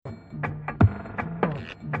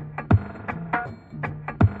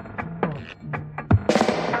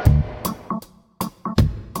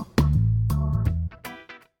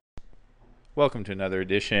Welcome to another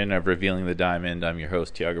edition of Revealing the Diamond. I'm your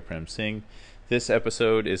host, Tiago Prem Singh. This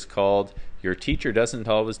episode is called Your Teacher Doesn't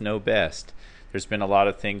Always Know Best. There's been a lot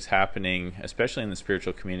of things happening, especially in the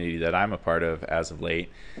spiritual community that I'm a part of as of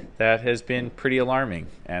late, that has been pretty alarming.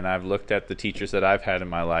 And I've looked at the teachers that I've had in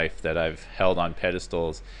my life that I've held on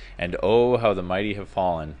pedestals, and oh, how the mighty have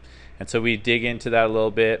fallen. And so we dig into that a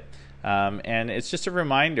little bit. And it's just a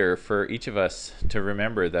reminder for each of us to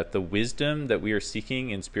remember that the wisdom that we are seeking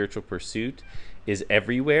in spiritual pursuit is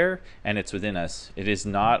everywhere, and it's within us. It is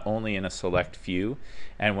not only in a select few.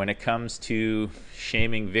 And when it comes to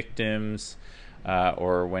shaming victims,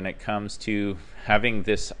 or when it comes to having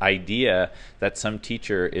this idea that some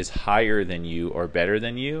teacher is higher than you or better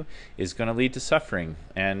than you, is going to lead to suffering.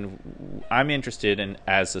 And I'm interested in,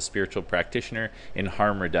 as a spiritual practitioner, in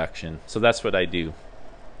harm reduction. So that's what I do.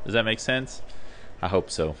 Does that make sense? I hope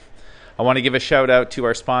so. I want to give a shout out to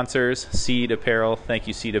our sponsors, Seed Apparel. Thank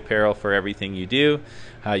you, Seed Apparel, for everything you do.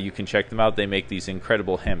 You can check them out. They make these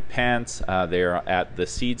incredible hemp pants. They're at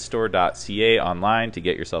theseedstore.ca online to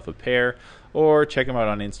get yourself a pair, or check them out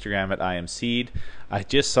on Instagram at IamSeed. I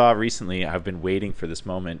just saw recently, I've been waiting for this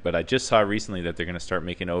moment, but I just saw recently that they're going to start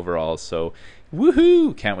making overalls. So,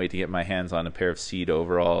 woohoo! Can't wait to get my hands on a pair of Seed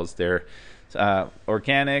overalls. They're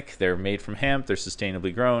organic, they're made from hemp, they're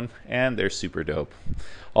sustainably grown, and they're super dope.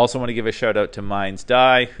 Also want to give a shout out to Minds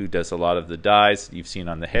Dye, who does a lot of the dyes you've seen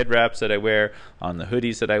on the head wraps that I wear, on the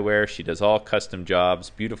hoodies that I wear. She does all custom jobs,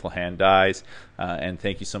 beautiful hand dyes, and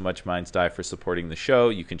thank you so much, Minds Dye, for supporting the show.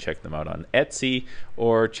 You can check them out on Etsy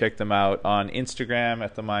or check them out on Instagram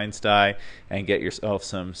at the Minds Dye and get yourself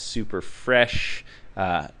some super fresh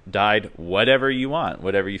dyed whatever you want,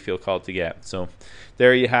 whatever you feel called to get. So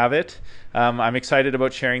there you have it. I'm excited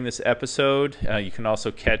about sharing this episode. You can also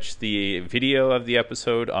catch the video of the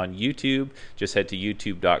episode on YouTube. Just head to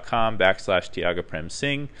youtube.com/Tiago Prem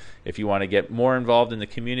Singh. If you want to get more involved in the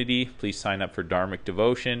community, please sign up for Dharmic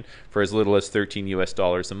Devotion for as little as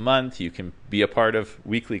 $13 a month. You can be a part of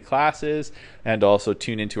weekly classes and also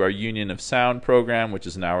tune into our Union of Sound program, which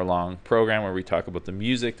is an hour-long program where we talk about the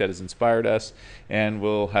music that has inspired us, and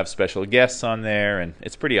we'll have special guests on there, and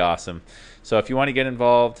it's pretty awesome. So if you want to get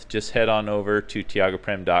involved, just head on over to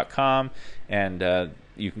tiagoprem.com, and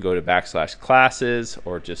you can go to /classes,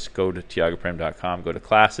 or just go to tiagoprem.com, go to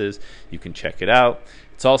classes. You can check it out.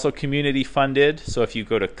 It's also community funded, so if you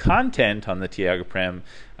go to content on the Tiago Prem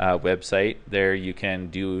website, there you can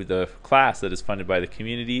do the class that is funded by the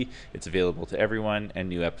community. It's available to everyone, and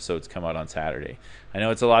new episodes come out on Saturday. I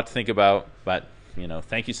know it's a lot to think about, but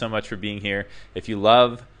thank you so much for being here. If you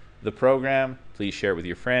love the program, please share it with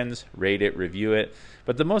your friends, rate it, review it.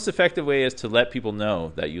 But the most effective way is to let people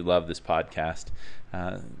know that you love this podcast.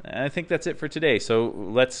 And I think that's it for today. So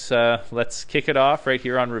let's kick it off right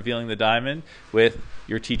here on Revealing the Diamond with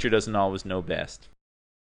Your Teacher Doesn't Always Know Best.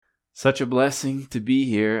 Such a blessing to be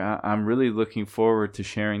here. I'm really looking forward to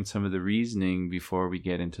sharing some of the reasoning before we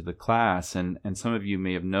get into the class. And some of you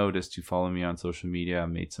may have noticed, who follow me on social media, I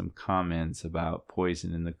made some comments about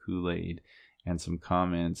poison in the Kool-Aid, and some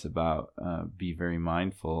comments about be very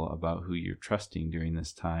mindful about who you're trusting during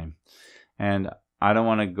this time. And I don't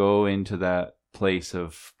want to go into that place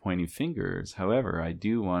of pointing fingers. However, I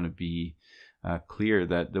do want to be clear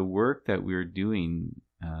that the work that we're doing,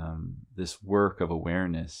 this work of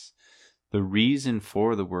awareness, the reason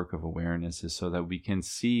for the work of awareness is so that we can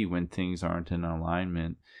see when things aren't in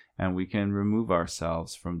alignment, and we can remove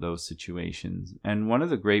ourselves from those situations. And one of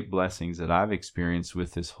the great blessings that I've experienced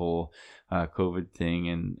with this whole COVID thing,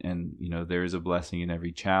 and there is a blessing in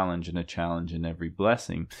every challenge and a challenge in every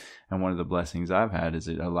blessing. And one of the blessings I've had is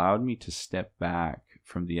it allowed me to step back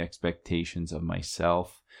from the expectations of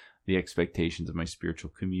myself, the expectations of my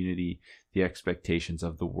spiritual community, the expectations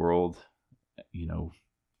of the world,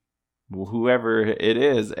 whoever it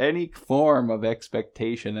is, any form of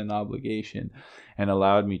expectation and obligation, and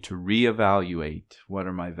allowed me to reevaluate what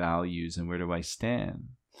are my values and where do I stand.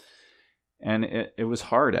 And it was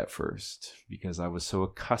hard at first because I was so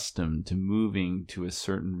accustomed to moving to a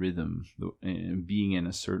certain rhythm and being in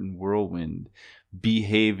a certain whirlwind,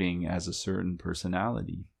 behaving as a certain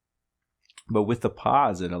personality. But with the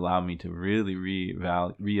pause, it allowed me to really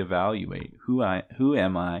reevaluate who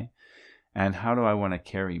am I, and how do I want to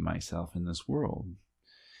carry myself in this world?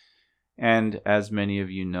 And as many of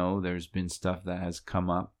you know, there's been stuff that has come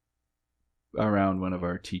up around one of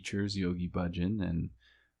our teachers, Yogi Bhajan, and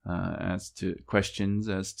as to questions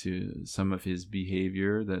as to some of his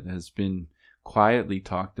behavior that has been quietly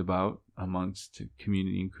talked about amongst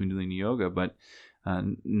community in Kundalini Yoga, but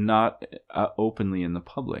not openly in the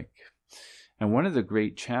public. And one of the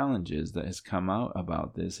great challenges that has come out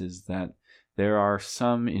about this is that there are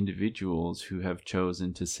some individuals who have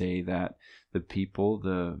chosen to say that the people,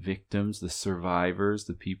 the victims, the survivors,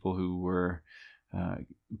 the people who were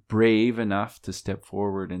brave enough to step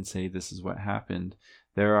forward and say this is what happened,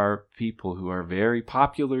 there are people who are very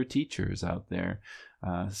popular teachers out there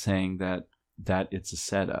saying that it's a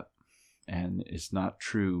setup and it's not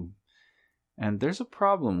true. And there's a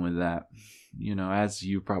problem with that. As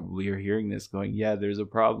you probably are hearing this going, yeah, there's a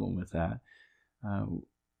problem with that.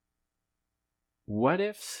 What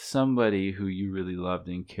if somebody who you really loved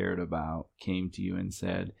and cared about came to you and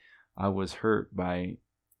said, I was hurt by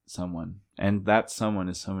someone, and that someone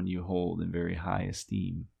is someone you hold in very high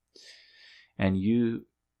esteem? And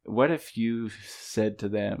what if you said to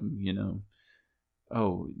them,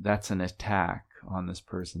 oh, that's an attack on this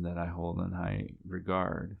person that I hold in high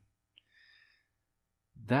regard?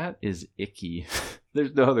 That is icky.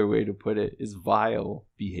 There's no other way to put it. It's vile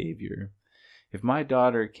behavior. If my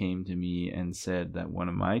daughter came to me and said that one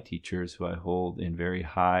of my teachers, who I hold in very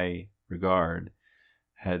high regard,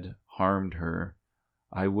 had harmed her,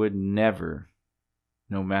 I would never,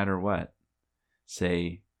 no matter what,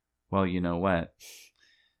 say, well, you know what?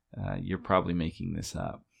 You're probably making this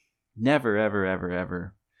up. Never, ever, ever,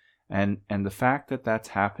 ever. And the fact that that's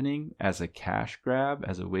happening as a cash grab,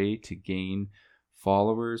 as a way to gain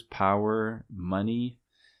followers, power, money,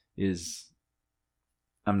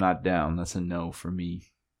 I'm not down. That's a no for me.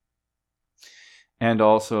 And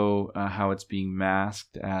also how it's being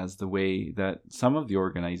masked as the way that some of the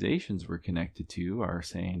organizations we're connected to are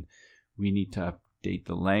saying, we need to update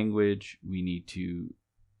the language. We need to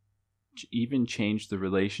even change the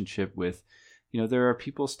relationship with, there are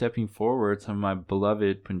people stepping forward, some of my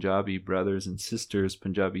beloved Punjabi brothers and sisters,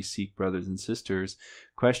 Punjabi Sikh brothers and sisters,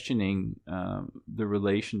 questioning the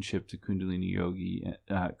relationship to Kundalini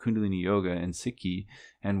Yoga and Sikhi,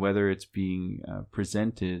 and whether it's being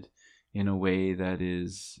presented in a way that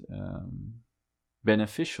is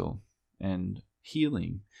beneficial and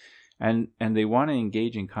healing. And they want to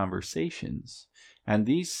engage in conversations. And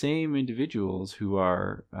these same individuals who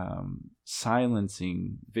are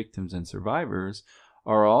silencing victims and survivors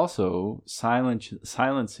are also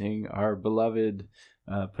silencing our beloved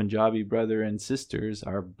Punjabi brother and sisters,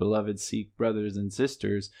 our beloved Sikh brothers and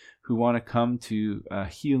sisters, who want to come to a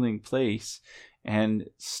healing place and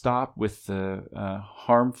stop with the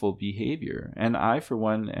harmful behavior. And I, for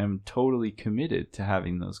one, am totally committed to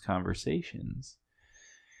having those conversations.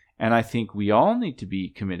 And I think we all need to be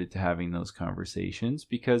committed to having those conversations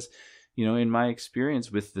because, in my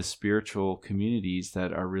experience with the spiritual communities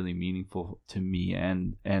that are really meaningful to me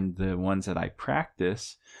and the ones that I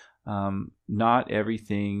practice, not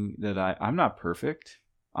everything that I'm not perfect.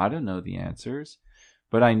 I don't know the answers,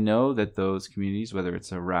 but I know that those communities, whether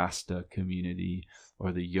it's a Rasta community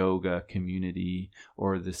or the yoga community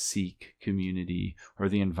or the Sikh community or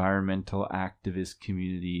the environmental activist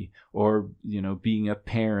community or, being a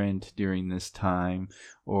parent during this time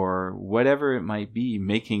or whatever it might be,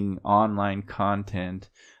 making online content,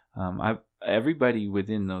 everybody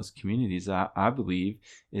within those communities, I believe,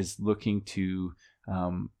 is looking to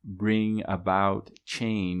bring about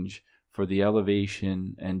change for the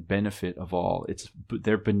elevation and benefit of all.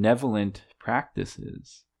 They're benevolent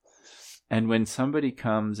practices. And when somebody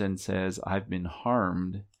comes and says, I've been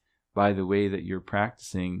harmed by the way that you're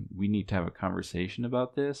practicing, we need to have a conversation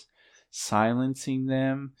about this, silencing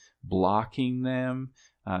them, blocking them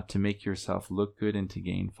to make yourself look good and to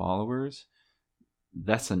gain followers,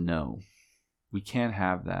 that's a no. We can't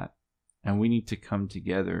have that. And we need to come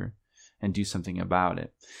together and do something about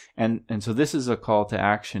it. And so this is a call to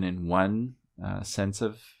action in one sense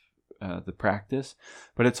of the practice,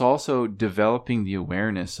 but it's also developing the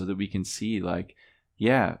awareness so that we can see,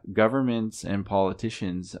 governments and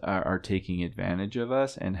politicians are taking advantage of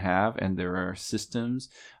us and there are systems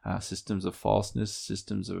of falseness,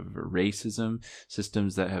 systems of racism,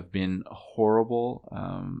 systems that have been horrible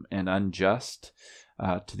and unjust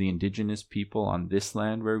to the indigenous people on this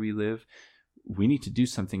land where we live. We need to do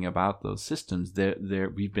something about those systems.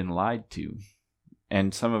 We've been lied to,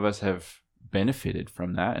 and some of us have benefited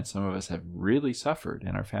from that, and some of us have really suffered,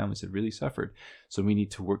 and our families have really suffered. So we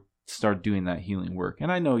need to start doing that healing work.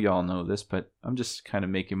 And I know y'all know this, but I'm just kind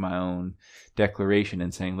of making my own declaration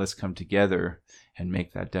and saying, let's come together and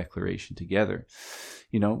make that declaration together.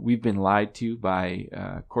 We've been lied to by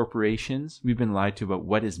corporations. We've been lied to about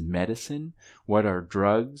what is medicine, what are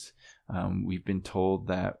drugs. We've been told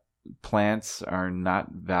that plants are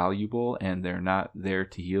not valuable and they're not there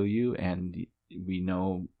to heal you. And we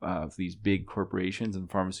know these big corporations and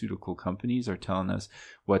pharmaceutical companies are telling us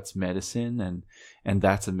what's medicine, and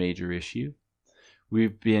that's a major issue.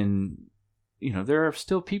 We've been there are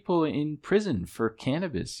still people in prison for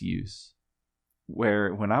cannabis use,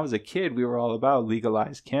 where when I was a kid, we were all about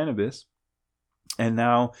legalized cannabis. And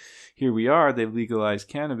now here we are, they've legalized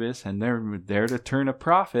cannabis and they're there to turn a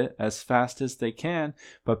profit as fast as they can.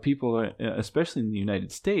 But people, especially in the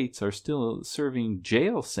United States, are still serving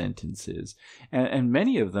jail sentences. And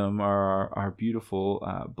many of them are our beautiful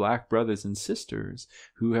black brothers and sisters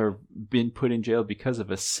who have been put in jail because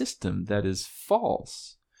of a system that is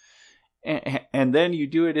false. And then you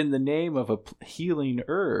do it in the name of a healing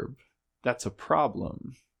herb. That's a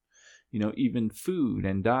problem. Even food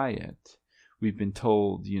and diet. We've been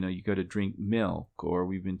told, you got to drink milk, or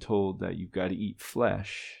we've been told that you've got to eat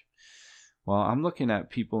flesh. Well, I'm looking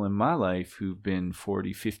at people in my life who've been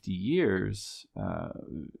 40, 50 years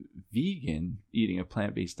vegan, eating a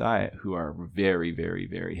plant-based diet, who are very, very,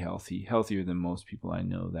 very healthy, healthier than most people I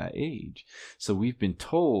know that age. So we've been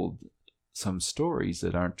told some stories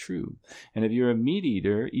that aren't true. And if you're a meat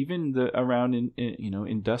eater, even around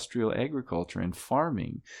industrial agriculture and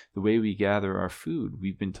farming, the way we gather our food,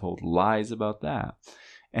 we've been told lies about that.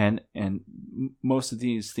 And most of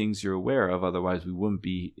these things you're aware of, otherwise we wouldn't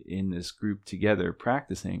be in this group together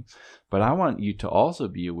practicing. But I want you to also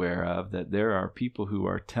be aware of that there are people who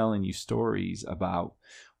are telling you stories about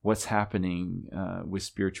what's happening with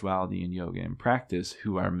spirituality and yoga and practice,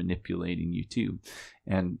 who are manipulating you too.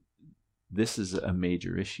 And this is a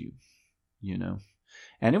major issue,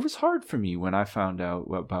 And it was hard for me when I found out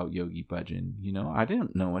about Yogi Bhajan. I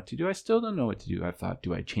didn't know what to do. I still don't know what to do. I thought,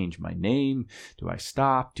 do I change my name? Do I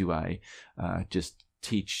stop? Do I just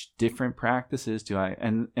teach different practices?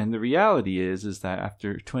 And the reality is that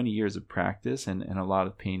after 20 years of practice and a lot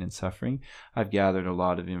of pain and suffering, I've gathered a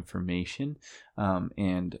lot of information,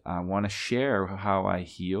 and I want to share how I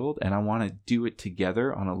healed, and I want to do it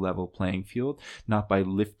together on a level playing field, not by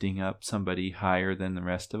lifting up somebody higher than the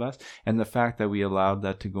rest of us. And the fact that we allowed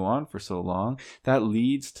that to go on for so long, that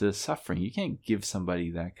leads to suffering. You can't give somebody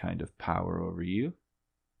that kind of power over you.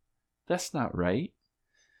 That's not right.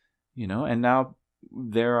 And now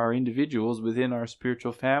there are individuals within our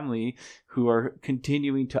spiritual family who are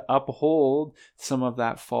continuing to uphold some of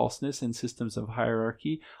that falseness and systems of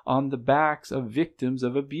hierarchy on the backs of victims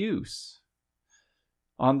of abuse,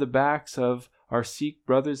 on the backs of our Sikh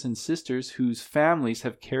brothers and sisters whose families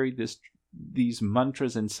have carried these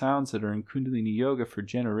mantras and sounds that are in Kundalini Yoga for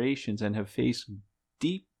generations and have faced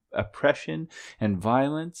deep oppression and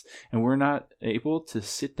violence, and we're not able to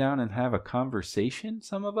sit down and have a conversation,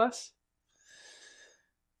 some of us.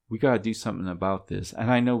 We got to do something about this.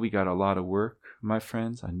 And I know we got a lot of work, my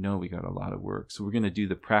friends. I know we got a lot of work. So we're going to do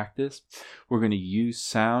the practice. We're going to use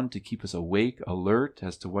sound to keep us awake, alert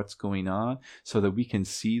as to what's going on, so that we can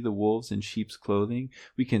see the wolves in sheep's clothing.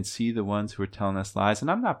 We can see the ones who are telling us lies.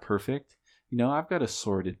 And I'm not perfect. I've got a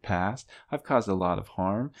sordid past. I've caused a lot of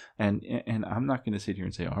harm. And I'm not going to sit here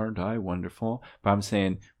and say, aren't I wonderful? But I'm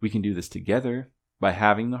saying we can do this together by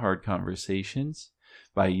having the hard conversations,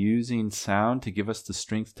 by using sound to give us the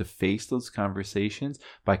strength to face those conversations,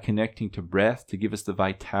 by connecting to breath to give us the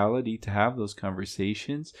vitality to have those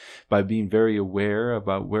conversations, by being very aware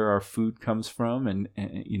about where our food comes from, and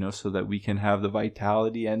so that we can have the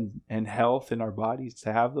vitality and health in our bodies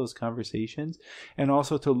to have those conversations, and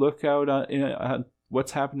also to look out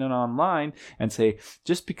what's happening online and say,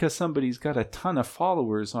 just because somebody's got a ton of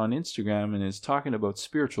followers on Instagram and is talking about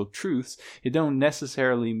spiritual truths, it don't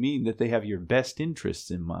necessarily mean that they have your best interests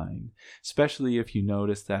in mind, especially if you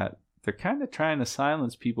notice that they're kind of trying to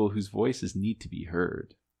silence people whose voices need to be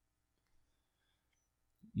heard.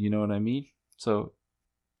 You know what I mean? So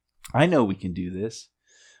I know we can do this.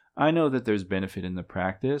 I know that there's benefit in the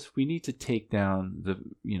practice. We need to take down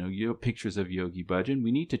the pictures of Yogi Bhajan.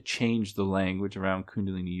 We need to change the language around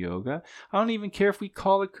Kundalini Yoga. I don't even care if we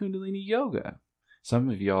call it Kundalini Yoga. Some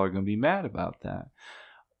of y'all are going to be mad about that.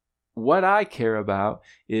 What I care about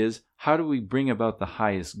is, how do we bring about the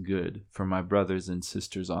highest good for my brothers and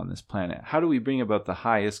sisters on this planet? How do we bring about the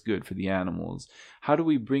highest good for the animals? How do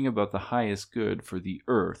we bring about the highest good for the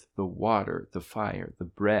earth, the water, the fire, the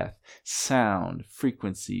breath, sound,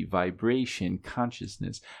 frequency, vibration,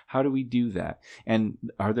 consciousness? How do we do that? And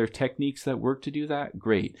are there techniques that work to do that?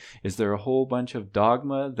 Great. Is there a whole bunch of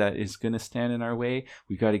dogma that is going to stand in our way?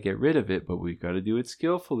 We got to get rid of it, but we got to do it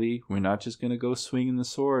skillfully. We're not just going to go swinging the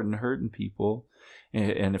sword and hurting people.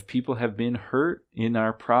 And if people have been hurt in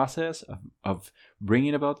our process of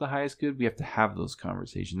bringing about the highest good, we have to have those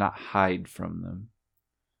conversations, not hide from them.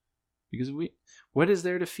 Because what is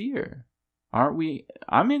there to fear? Aren't we?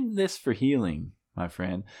 I'm in this for healing. my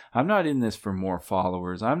friend. I'm not in this for more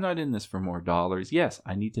followers. I'm not in this for more dollars. Yes,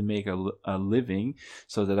 I need to make a living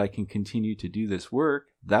so that I can continue to do this work.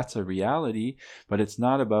 That's a reality, but it's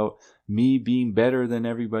not about me being better than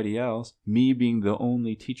everybody else, me being the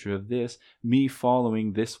only teacher of this, me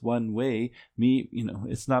following this one way,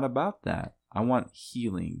 it's not about that. I want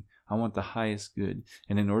healing. I want the highest good.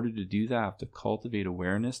 And in order to do that, I have to cultivate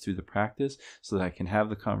awareness through the practice so that I can have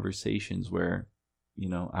the conversations where,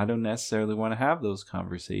 I don't necessarily want to have those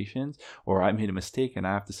conversations, or I made a mistake and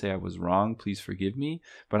I have to say I was wrong. Please forgive me.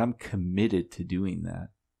 But I'm committed to doing that.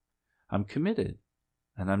 I'm committed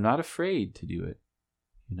and I'm not afraid to do it,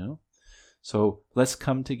 So let's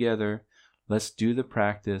come together. Let's do the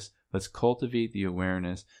practice. Let's cultivate the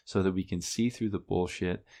awareness so that we can see through the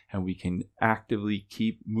bullshit and we can actively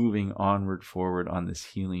keep moving onward forward on this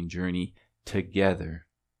healing journey together.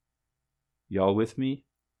 Y'all with me?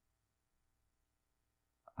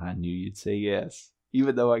 I knew you'd say yes,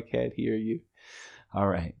 even though I can't hear you. All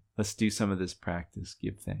right, let's do some of this practice.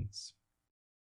 Give thanks.